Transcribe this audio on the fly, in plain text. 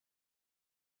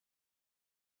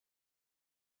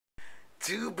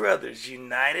Two brothers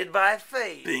united by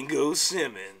fate. Bingo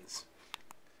Simmons.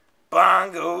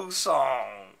 Bongo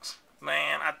songs.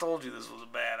 Man, I told you this was a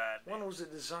bad idea. One was a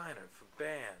designer for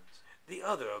bands. The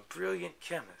other a brilliant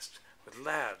chemist with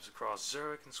labs across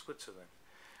Zurich and Switzerland.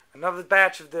 Another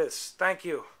batch of this, thank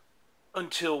you.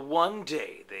 Until one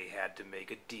day they had to make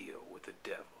a deal with the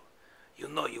devil. You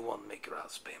know you won't make your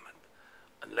house payment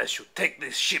unless you take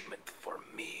this shipment for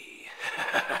me.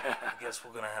 I guess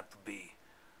we're gonna have to be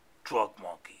drug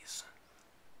monkeys.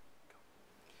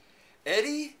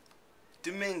 Eddie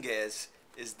Dominguez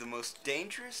is the most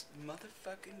dangerous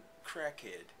motherfucking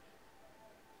crackhead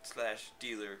 /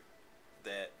 dealer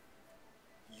that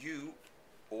you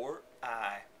or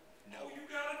I know. All you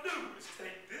gotta do is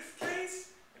take this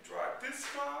case and drive this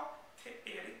car to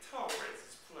Eddie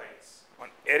Torres' place. On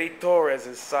Eddie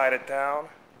Torres' side of town,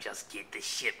 just get the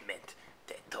shipment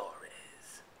to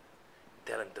Torres.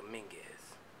 Tell him Dominguez.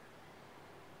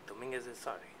 Dominguez is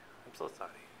sorry. I'm so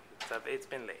sorry. It's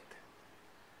been late.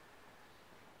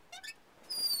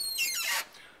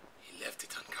 He left it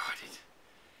unguarded.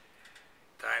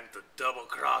 Time to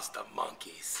double-cross the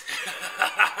monkeys.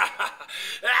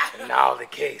 And now the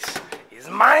case is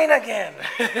mine again.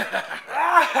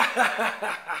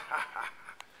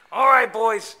 All right,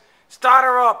 boys. Start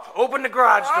her up. Open the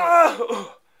garage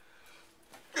door.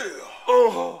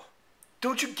 Oh,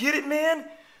 don't you get it, man?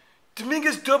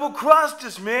 Dominguez double-crossed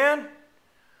us, man.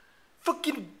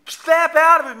 Fucking snap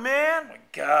out of it, man. Oh my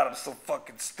God, I'm so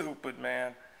fucking stupid,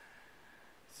 man.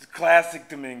 This is classic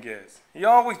Dominguez. He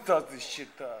always does this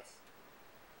shit to us.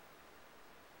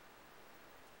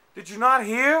 Did you not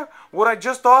hear what I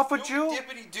just offered you? Don't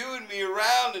dippity doing me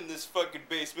around in this fucking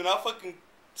basement. I'll fucking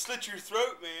slit your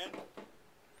throat, man.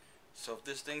 So if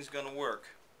this thing's gonna work,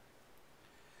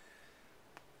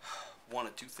 one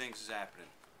of two things is happening.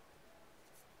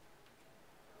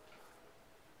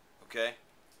 Okay?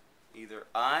 Either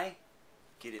I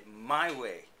get it my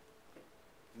way,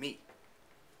 me,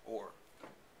 or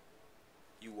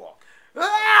you walk.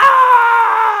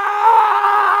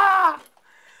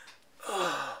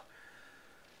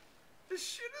 This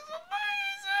shit is amazing!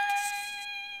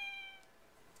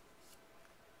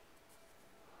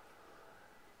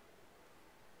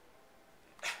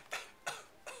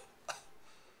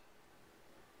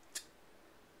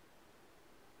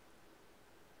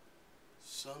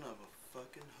 Son of a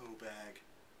fucking hoe bag.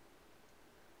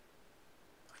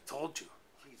 I told you.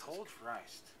 Jesus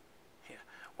Christ. Yeah,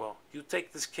 well, you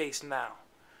take this case now.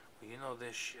 Well, you know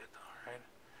this shit, all right?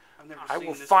 I've never I seen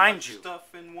will this find much you.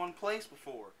 Stuff in one place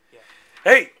before. Yeah.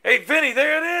 Hey, Vinny,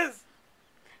 there it is.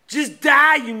 Just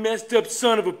die, you messed up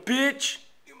son of a bitch.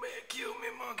 You may have killed me,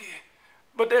 monkey.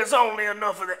 But there's only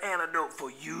enough of the antidote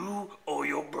for you or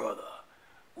your brother.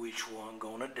 Which one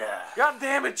gonna die? God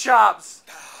damn it, Chops.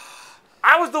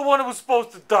 I was the one who was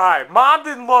supposed to die. Mom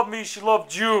didn't love me, she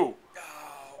loved you.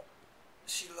 Oh,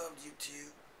 she loved you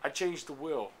too. I changed the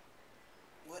will.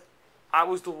 What? I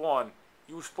was the one.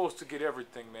 You were supposed to get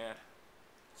everything, man.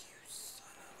 You son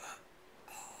of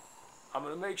a... I'm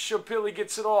gonna make sure Billy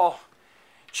gets it all.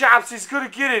 Chops, he's gonna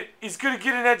get it. He's gonna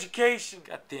get an education.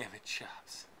 God damn it,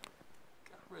 Chops.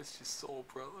 God rest your soul,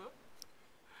 brother.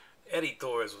 Eddie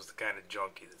Torres was the kind of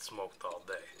junkie that smoked all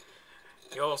day.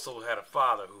 He also had a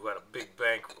father who had a big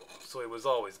bankroll, so he was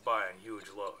always buying huge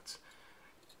loads.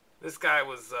 This guy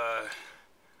was,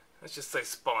 let's just say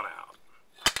spun out.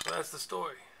 So that's the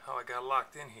story, how I got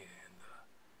locked in here, and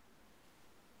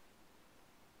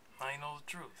now you know the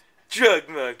truth. Drug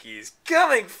Monkeys,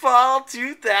 coming fall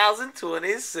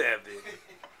 2027.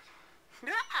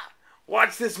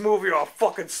 Watch this movie or I'll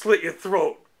fucking slit your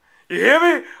throat. You hear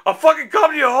me? I'll fucking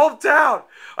come to your hometown.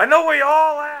 I know where you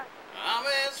all at. I'm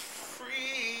as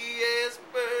free as a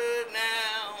bird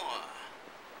now.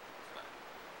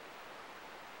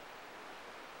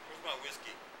 Where's my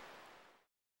whiskey?